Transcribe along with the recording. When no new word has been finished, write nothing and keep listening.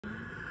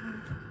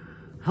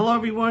Hello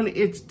everyone,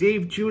 it's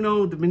Dave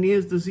Juno, the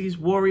Meniere's Disease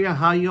Warrior.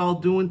 How y'all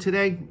doing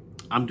today?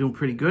 I'm doing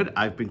pretty good.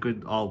 I've been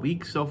good all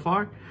week so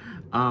far.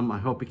 I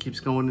hope it keeps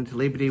going into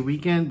Labor Day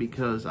weekend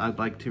because I'd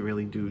like to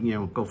really do,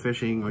 go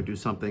fishing or do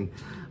something.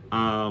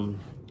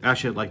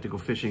 Actually, I'd like to go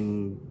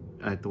fishing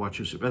at the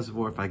Wachusett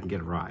Reservoir if I can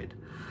get a ride.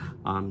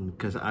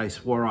 Because I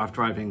swore off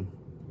driving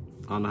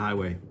on the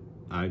highway.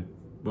 I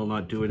will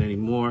not do it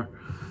anymore.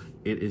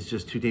 It is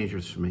just too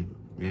dangerous for me.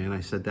 And I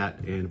said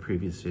that in a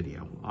previous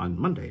video on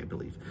Monday, I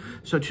believe.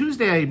 So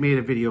Tuesday, I made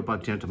a video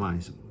about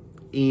gentamicin.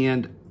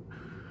 And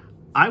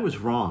I was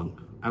wrong.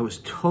 I was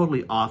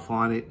totally off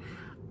on it.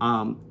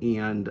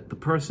 And the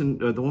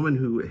person, or the woman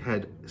who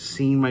had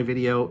seen my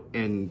video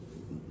and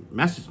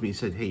messaged me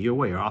said, hey, you're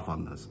way off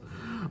on this.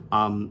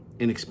 And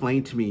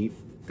explained to me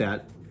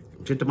that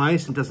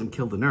gentamicin doesn't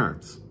kill the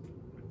nerves,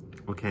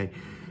 okay?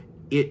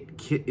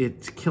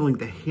 It's killing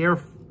the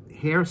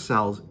hair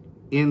cells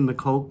in the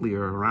cochlea,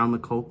 around the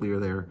cochlea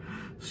there,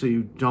 so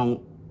you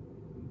don't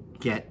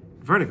get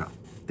vertigo.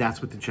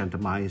 That's what the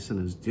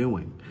gentamicin is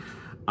doing.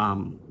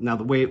 Now,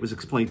 the way it was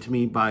explained to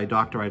me by a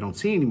doctor I don't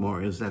see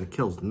anymore is that it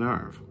kills the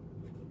nerve.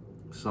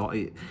 So,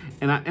 I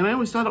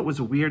always thought it was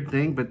a weird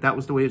thing, but that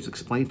was the way it was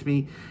explained to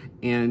me.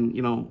 And,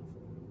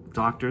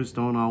 doctors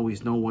don't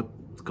always know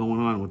what's going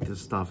on with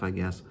this stuff, I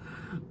guess.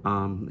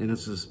 And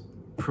this is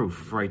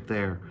proof right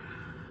there.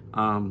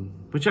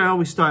 Which I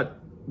always thought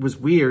was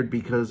weird,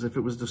 because if it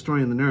was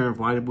destroying the nerve,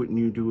 why wouldn't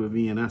you do a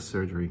VNS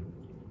surgery?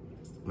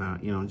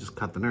 Just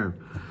cut the nerve.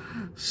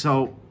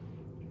 So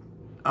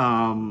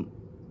yeah,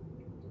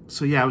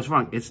 I was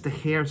wrong. It's the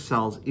hair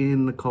cells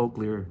in the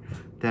cochlea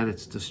that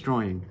it's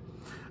destroying.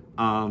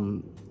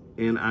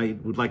 And I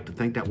would like to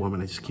thank that woman.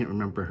 I just can't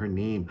remember her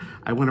name.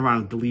 I went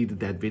around and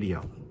deleted that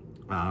video.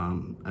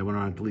 I went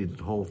around and deleted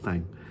the whole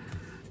thing.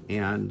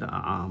 And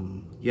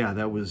yeah,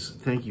 that was,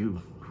 thank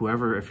you,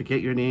 whoever, I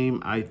forget your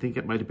name. I think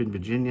it might have been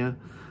Virginia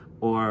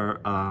or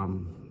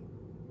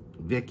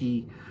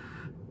Vicky.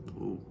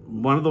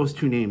 One of those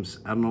two names.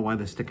 I don't know why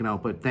they're sticking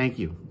out, but thank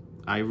you.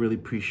 I really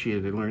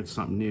appreciate it. I learned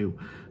something new.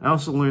 I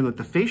also learned that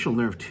the facial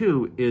nerve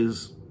too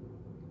is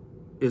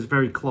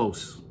very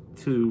close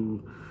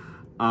to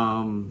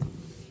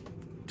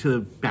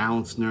the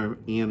balance nerve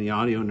and the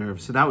audio nerve.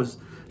 So that was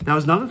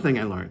another thing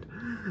I learned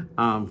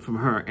from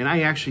her. And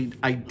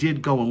I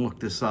did go and look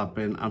this up,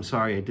 and I'm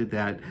sorry I did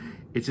that.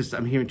 It's just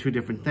I'm hearing two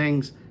different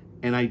things,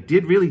 and I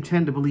did really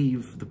tend to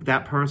believe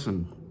that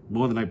person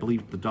more than I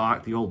believed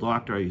the old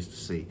doctor I used to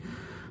see.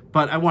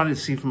 But I wanted to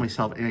see for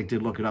myself, and I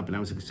did look it up, and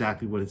that was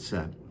exactly what it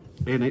said.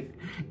 And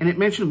it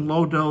mentioned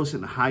low dose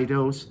and high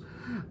dose.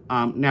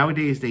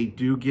 Nowadays they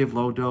do give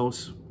low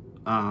dose.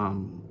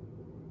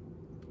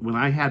 When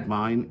I had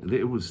mine,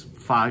 it was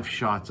 5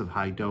 shots of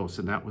high dose,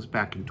 and that was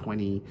back in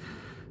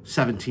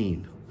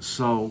 2017.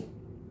 So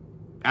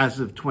as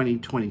of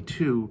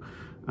 2022,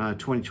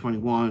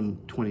 2021,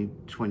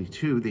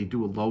 2022, they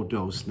do a low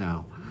dose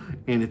now,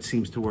 and it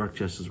seems to work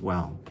just as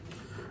well.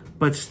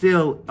 But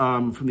still,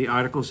 from the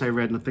articles I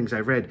read and the things I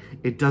read,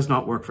 it does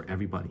not work for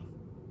everybody,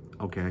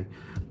 okay?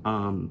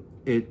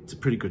 It's a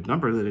pretty good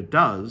number that it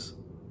does,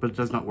 but it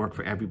does not work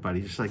for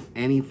everybody. Just like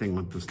anything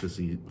with this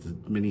disease,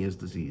 Meniere's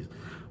disease.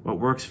 What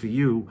works for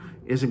you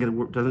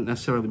doesn't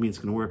necessarily mean it's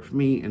gonna work for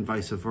me, and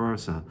vice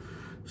versa.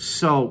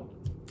 So,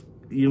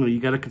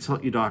 you gotta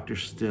consult your doctor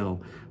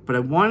still. But I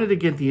wanted to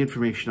get the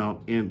information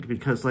out, and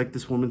because like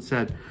this woman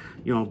said,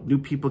 new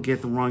people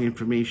get the wrong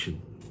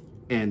information.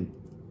 And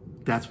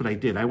that's what I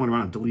did. I went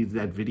around and deleted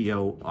that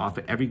video off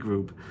of every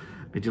group.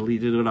 I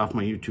deleted it off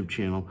my YouTube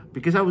channel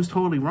because I was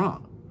totally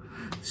wrong.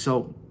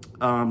 So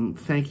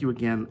thank you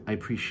again. I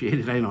appreciate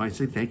it. I know I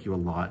say thank you a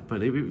lot,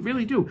 but I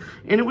really do.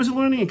 And it was a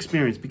learning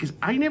experience because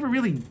I never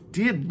really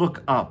did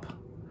look up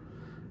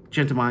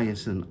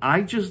gentamicin.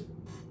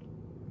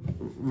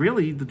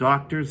 The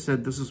doctor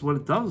said this is what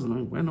it does, and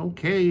I went,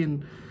 okay.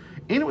 And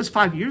it was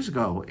 5 years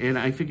ago, and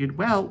I figured,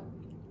 well,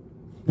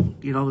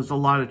 there's a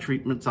lot of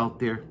treatments out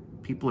there.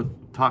 People are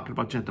talking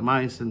about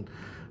gentamicin.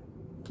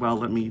 Well,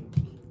 let me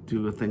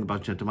do a thing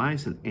about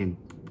gentamicin, and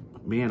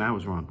man, I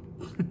was wrong.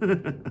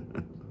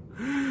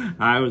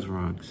 I was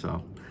wrong.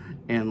 So,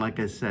 and like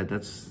I said,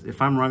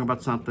 if I'm wrong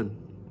about something,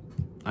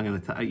 I'm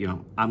gonna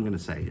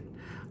say it.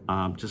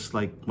 Just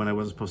like when I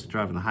wasn't supposed to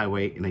drive on the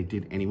highway and I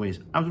did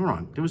anyways, I was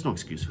wrong. There was no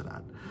excuse for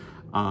that.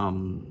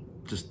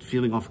 Just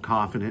feeling off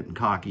confident and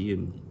cocky,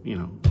 and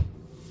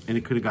and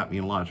it could have got me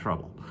in a lot of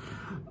trouble.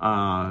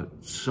 Other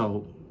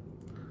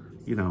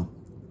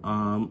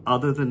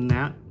than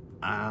that,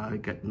 I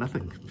got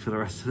nothing for the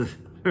rest of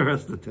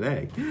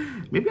today.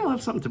 Maybe I'll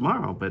have something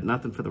tomorrow, but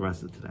nothing for the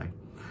rest of today.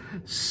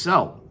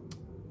 So,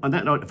 on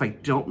that note, if I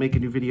don't make a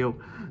new video,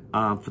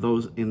 for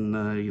those in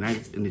the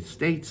United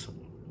States,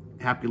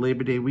 happy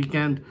Labor Day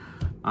weekend.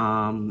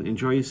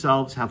 Enjoy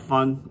yourselves, have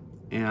fun,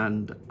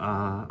 and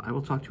I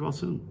will talk to you all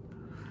soon.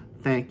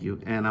 Thank you,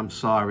 and I'm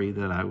sorry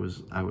that I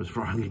was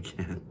wrong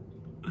again.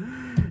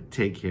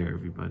 Take care,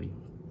 everybody.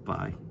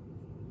 Bye.